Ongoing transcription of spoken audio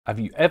Have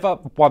you ever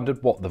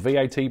wondered what the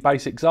VAT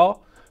basics are?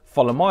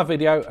 Follow my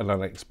video and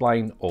I'll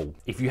explain all.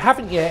 If you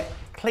haven't yet,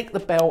 click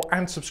the bell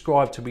and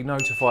subscribe to be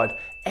notified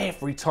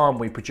every time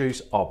we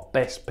produce our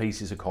best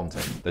pieces of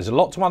content. There's a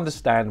lot to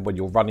understand when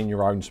you're running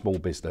your own small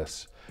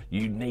business.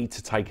 You need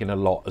to take in a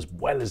lot as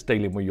well as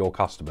dealing with your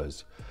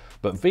customers.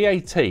 But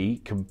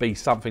VAT can be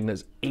something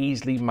that's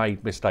easily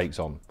made mistakes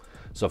on.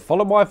 So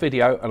follow my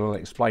video and I'll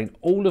explain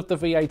all of the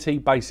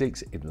VAT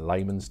basics in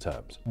layman's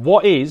terms.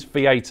 What is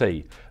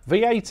VAT?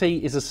 VAT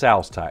is a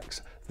sales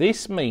tax.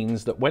 This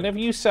means that whenever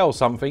you sell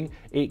something,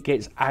 it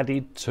gets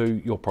added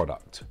to your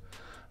product.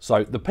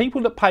 So the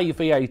people that pay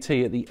VAT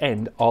at the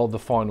end are the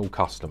final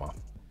customer.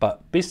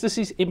 But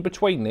businesses in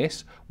between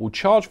this will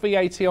charge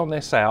VAT on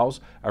their sales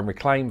and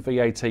reclaim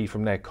VAT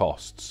from their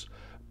costs.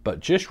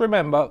 But just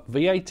remember,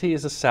 VAT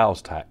is a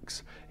sales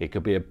tax. It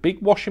could be a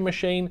big washing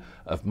machine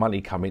of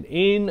money coming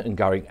in and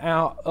going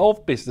out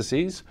of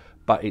businesses,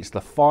 but it's the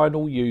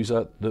final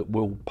user that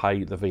will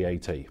pay the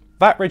VAT.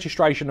 VAT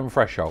registration and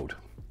threshold.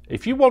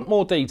 If you want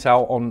more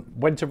detail on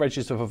when to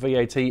register for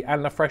VAT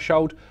and the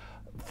threshold,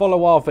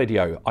 follow our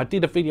video. I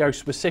did a video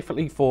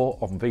specifically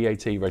on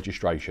VAT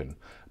registration.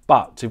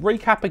 But to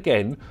recap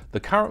again, the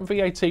current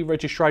VAT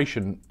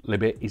registration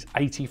limit is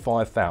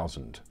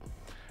 85,000.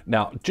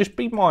 Now, just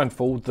be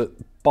mindful that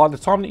by the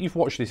time that you've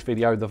watched this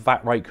video, the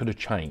VAT rate could have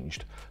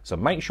changed. So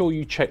make sure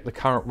you check the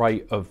current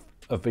rate of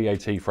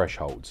VAT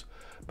thresholds.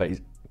 But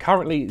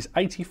currently it's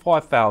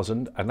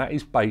 85,000 and that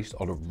is based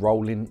on a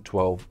rolling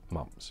 12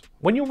 months.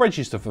 When you're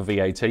registered for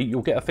VAT,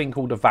 you'll get a thing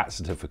called a VAT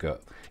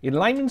certificate. In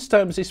layman's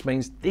terms, this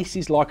means this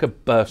is like a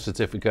birth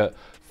certificate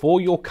for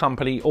your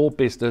company or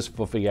business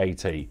for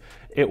VAT.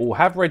 It will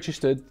have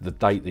registered the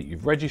date that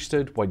you've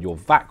registered, when your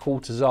VAT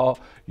quarters are,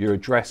 your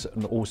address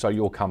and also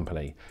your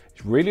company.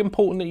 It's really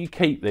important that you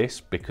keep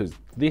this because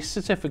this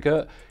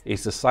certificate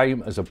is the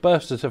same as a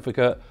birth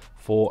certificate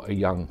for a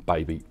young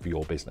baby for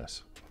your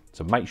business.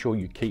 So make sure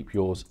you keep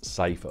yours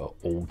safe at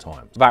all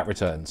times. VAT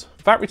returns.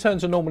 VAT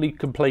returns are normally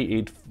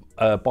completed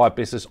by a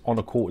business on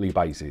a quarterly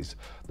basis.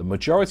 The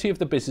majority of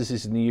the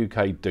businesses in the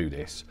UK do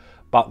this,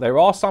 but there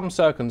are some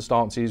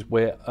circumstances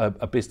where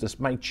a business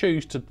may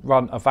choose to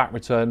run a VAT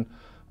return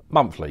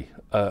monthly.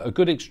 A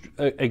good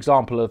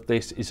example of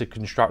this is a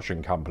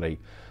construction company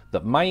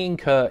that may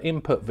incur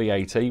input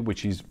VAT,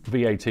 which is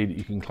VAT that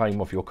you can claim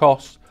off your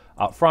costs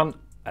up front,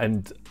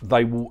 and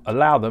they will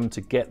allow them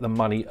to get the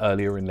money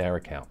earlier in their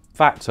account.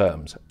 VAT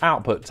terms,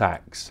 output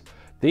tax.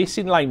 This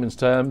in layman's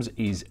terms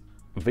is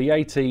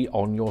VAT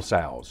on your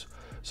sales.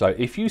 So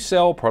if you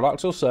sell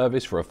product or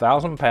service for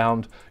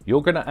 £1,000,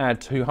 you're going to add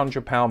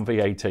 £200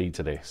 VAT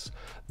to this.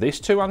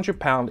 This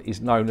 £200 is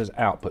known as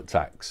output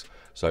tax.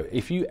 So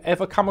if you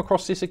ever come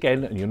across this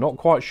again and you're not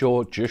quite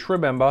sure, just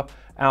remember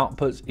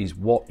outputs is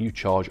what you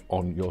charge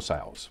on your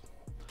sales.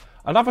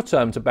 Another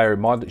term to bear in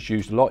mind that's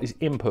used a lot is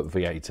input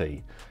VAT.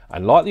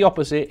 And like the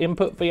opposite,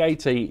 input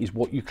VAT is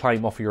what you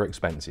claim off your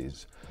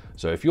expenses.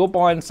 So if you're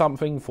buying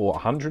something for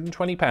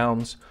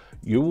 £120,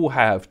 you will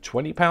have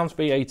 £20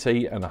 VAT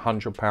and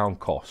 £100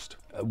 cost,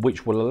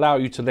 which will allow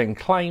you to then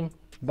claim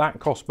that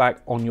cost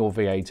back on your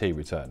VAT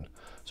return.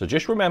 So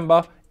just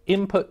remember,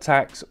 input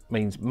tax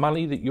means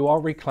money that you are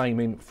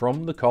reclaiming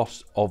from the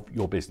cost of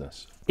your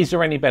business. Is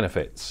there any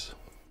benefits?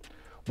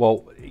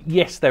 Well,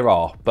 yes, there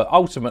are, but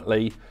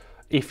ultimately,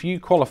 if you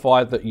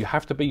qualify that you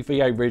have to be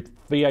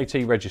VAT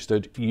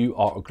registered, you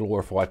are a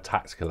glorified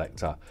tax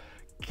collector.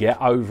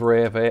 Get over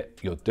it,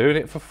 you're doing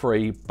it for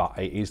free, but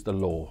it is the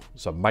law.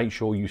 So make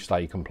sure you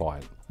stay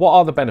compliant. What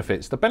are the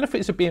benefits? The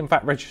benefits of being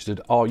VAT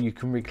registered are you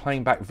can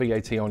reclaim back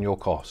VAT on your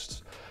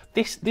costs.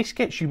 This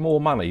gets you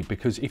more money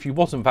because if you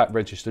wasn't VAT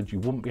registered, you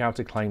wouldn't be able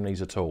to claim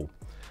these at all.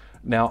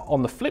 Now,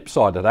 on the flip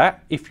side of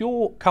that, if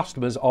your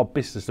customers are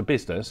business to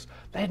business,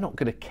 they're not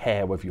going to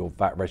care whether you're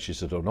VAT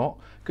registered or not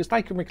because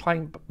they can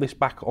reclaim this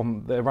back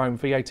on their own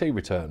VAT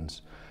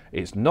returns.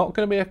 It's not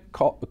going to be a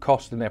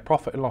cost in their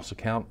profit and loss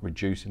account,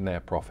 reducing their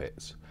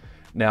profits.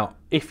 Now,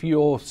 if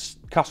your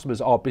customers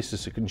are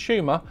business to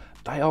consumer,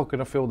 they are going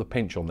to feel the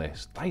pinch on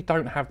this. They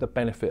don't have the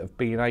benefit of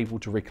being able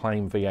to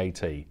reclaim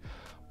VAT.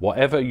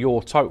 Whatever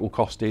your total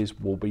cost is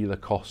will be the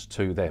cost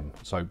to them.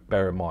 So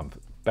bear in mind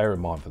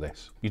for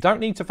this. You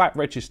don't need to VAT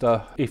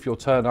register if your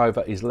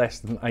turnover is less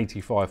than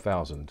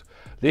 85,000.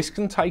 This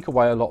can take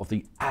away a lot of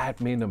the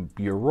admin and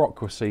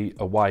bureaucracy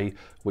away,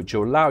 which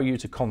will allow you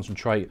to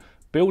concentrate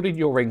building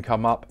your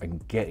income up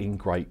and getting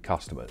great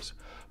customers.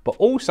 But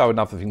also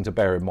another thing to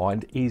bear in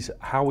mind is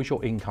how is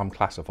your income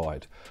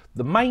classified?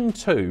 The main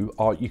two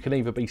are you can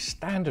either be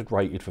standard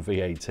rated for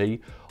VAT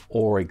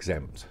or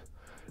exempt.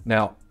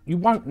 Now, you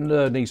won't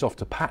learn these off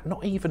to pat,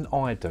 not even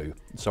I do.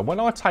 So when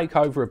I take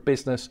over a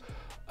business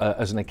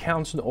as an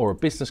accountant or a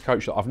business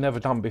coach that I've never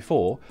done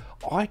before,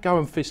 I go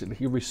and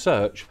physically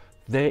research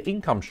their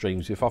income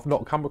streams if I've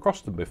not come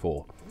across them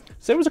before.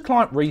 So there was a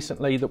client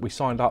recently that we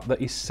signed up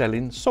that is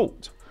selling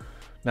salt.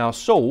 Now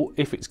salt,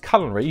 if it's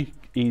culinary,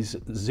 is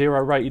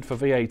 0 rated for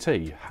VAT.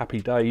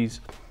 Happy days,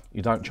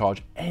 you don't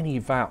charge any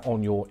VAT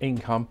on your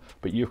income,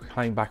 but you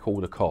claim back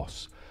all the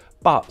costs.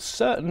 but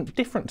certain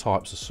different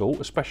types of salt,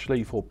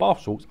 especially for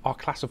bath salts, are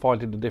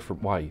classified in a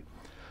different way.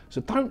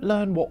 So don't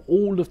learn what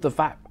all of the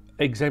VAT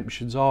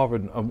exemptions are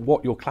and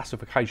what your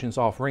classifications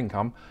are for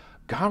income.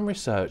 Go and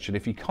research, and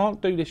if you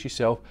can't do this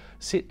yourself,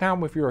 sit down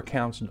with your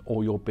accountant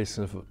or your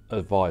business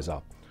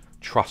advisor.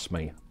 Trust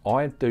me,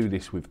 I do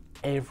this with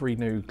every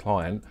new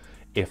client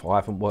if I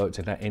haven't worked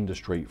in that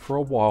industry for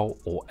a while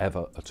or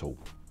ever at all.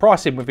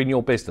 Pricing within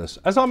your business.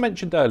 As I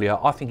mentioned earlier,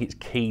 I think it's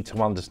key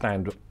to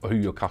understand who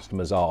your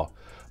customers are,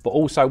 but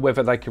also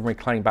whether they can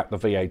reclaim back the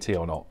VAT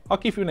or not. I'll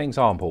give you an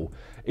example.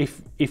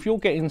 If you're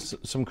getting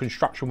some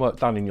construction work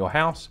done in your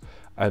house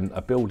and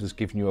a builder's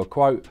giving you a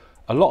quote,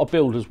 a lot of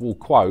builders will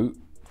quote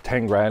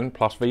 10 grand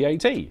plus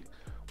VAT.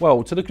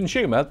 Well, to the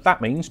consumer,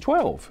 that means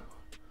 12.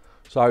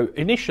 So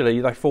initially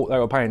they thought they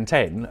were paying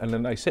 10, and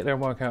then they sit there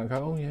and work out and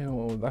go, oh yeah,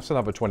 well, that's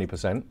another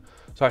 20%.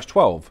 So that's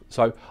 12.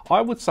 So I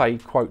would say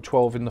quote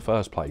 12 in the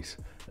first place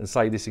and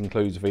say this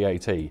includes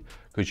VAT,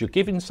 because you're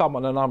giving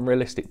someone an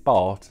unrealistic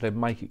bar to then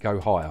make it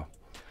go higher.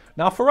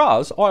 Now for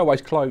us, I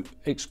always quote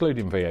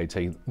excluding VAT.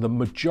 The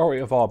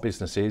majority of our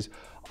businesses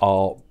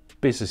are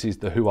businesses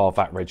who are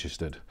VAT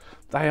registered.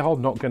 They are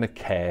not going to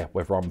care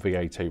whether I'm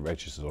VAT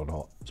registered or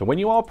not. So when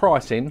you are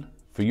pricing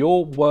for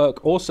your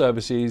work or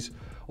services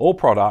or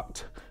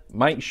product,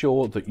 make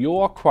sure that you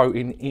are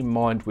quoting in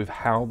mind with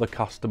how the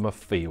customer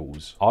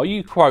feels. Are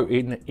you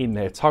quoting in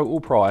their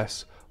total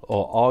price,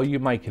 or are you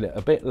making it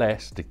a bit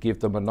less to give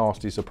them a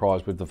nasty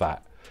surprise with the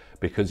VAT?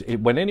 Because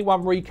when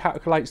anyone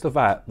recalculates the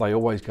VAT, they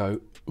always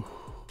go,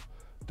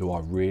 do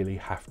I really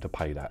have to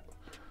pay that?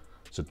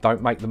 So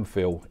don't make them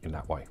feel in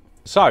that way.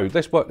 So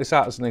let's work this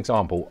out as an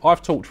example.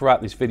 I've talked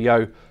throughout this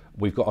video,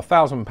 we've got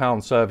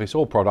 £1,000 service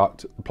or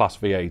product plus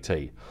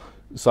VAT.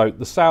 So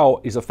the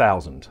sale is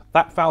 1,000.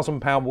 That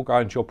 £1,000 will go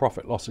into your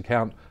profit loss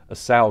account as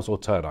sales or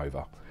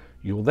turnover.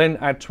 You'll then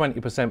add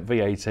 20%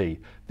 VAT.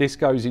 This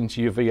goes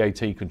into your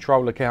VAT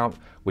control account,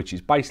 which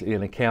is basically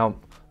an account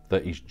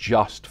that is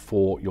just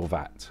for your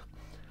VAT.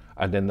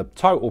 And then the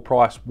total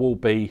price will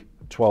be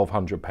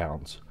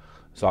 £1,200.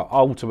 So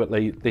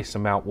ultimately this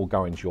amount will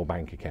go into your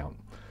bank account.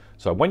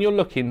 So when you're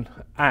looking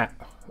at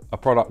a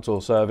product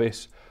or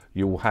service,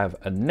 you will have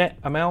a net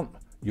amount,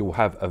 you'll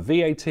have a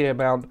VAT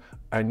amount,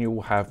 and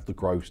you'll have the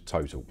gross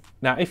total.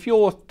 Now, if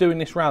you're doing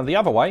this round the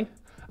other way,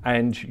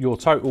 and your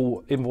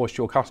total invoice to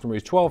your customer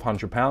is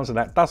 £1,200, and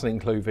that doesn't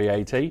include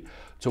VAT,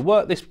 to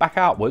work this back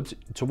outwards,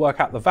 to work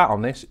out the VAT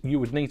on this, you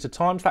would need to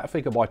times that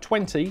figure by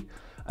 20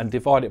 and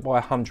divide it by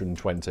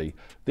 120.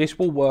 This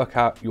will work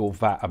out your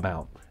VAT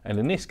amount, and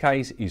in this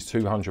case is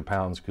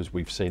 £200 because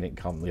we've seen it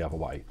come the other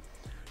way.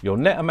 Your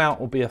net amount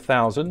will be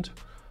 1,000.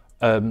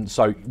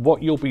 So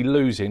what you'll be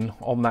losing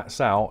on that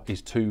sale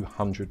is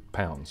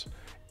 £200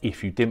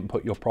 if you didn't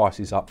put your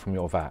prices up from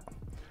your VAT.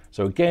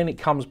 So again, it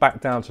comes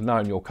back down to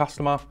knowing your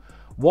customer.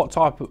 What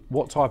type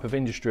of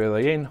industry are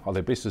they in? Are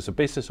they business to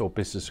business or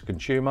business to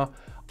consumer?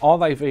 Are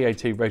they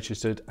VAT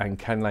registered, and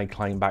can they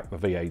claim back the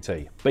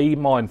VAT? Be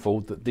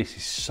mindful that this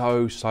is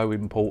so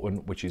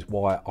important, which is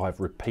why I've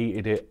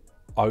repeated it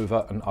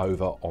over and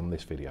over on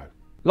this video.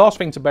 Last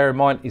thing to bear in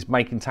mind is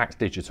making tax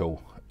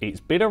digital. It's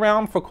been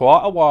around for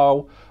quite a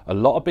while. A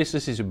lot of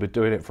businesses have been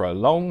doing it for a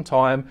long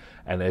time,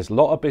 and there's a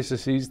lot of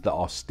businesses that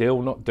are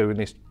still not doing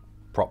this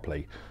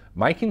properly.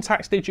 Making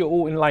tax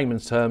digital in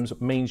layman's terms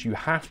means you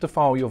have to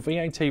file your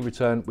VAT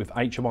return with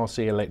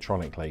HMRC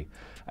electronically,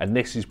 and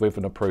this is with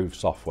an approved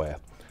software.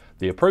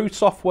 The approved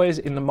softwares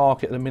in the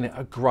market at the minute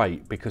are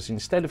great because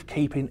instead of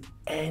keeping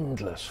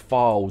endless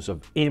files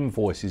of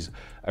invoices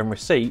and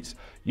receipts,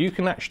 you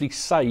can actually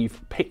save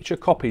picture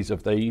copies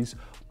of these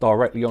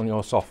directly on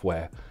your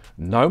software.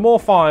 No more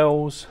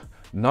files,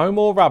 no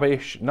more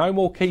rubbish, no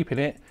more keeping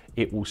it.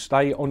 It will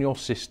stay on your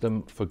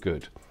system for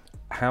good.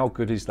 How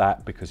good is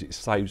that? Because it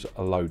saves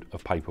a load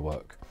of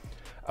paperwork.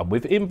 And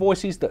with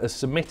invoices that are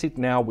submitted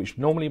now, which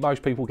normally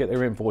most people get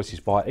their invoices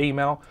via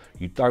email,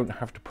 you don't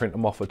have to print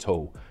them off at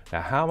all.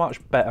 Now, how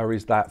much better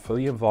is that for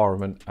the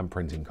environment and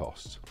printing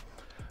costs?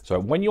 So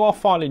when you are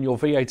filing your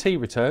VAT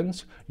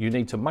returns, you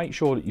need to make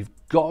sure that you've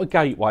got a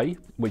gateway,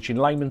 which in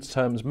layman's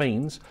terms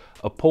means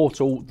a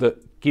portal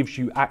that gives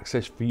you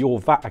access for your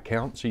VAT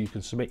account so you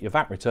can submit your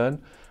VAT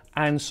return,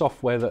 and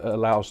software that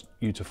allows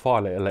you to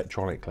file it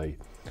electronically.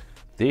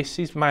 This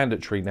is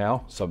mandatory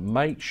now, so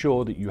make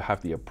sure that you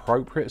have the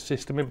appropriate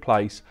system in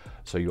place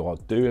so you are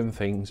doing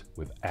things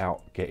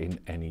without getting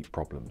any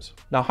problems.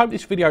 Now, I hope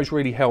this video has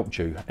really helped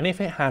you, and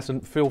if it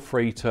hasn't, feel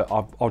free to,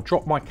 I'll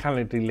drop my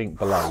Calendly link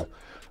below.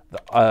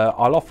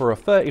 I'll offer a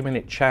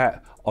 30-minute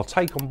chat. I'll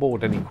take on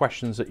board any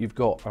questions that you've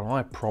got, and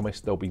I promise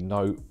there'll be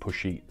no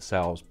pushy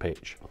sales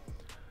pitch.